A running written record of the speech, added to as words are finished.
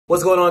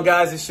What's going on,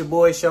 guys? It's your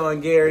boy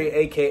Sean Gary,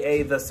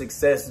 aka The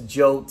Success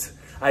Jolt.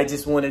 I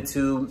just wanted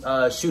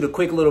to shoot a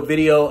quick little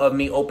video of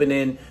me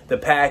opening the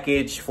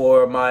package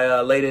for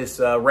my latest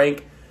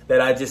rank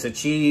that I just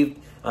achieved.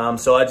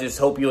 So I just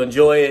hope you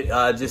enjoy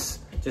it. Just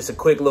a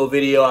quick little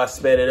video. I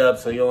sped it up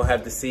so you don't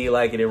have to see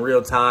like it in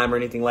real time or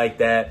anything like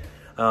that.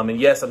 And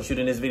yes, I'm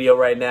shooting this video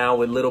right now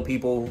with little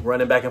people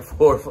running back and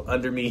forth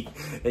under me,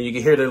 and you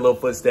can hear their little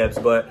footsteps.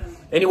 But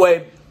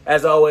anyway,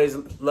 as always,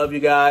 love you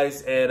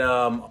guys, and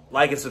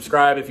like and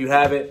subscribe if you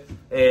haven't.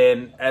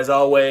 And as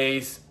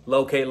always,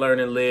 locate,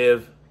 learn, and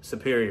live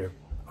superior.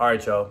 All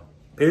right, y'all.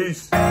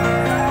 Peace.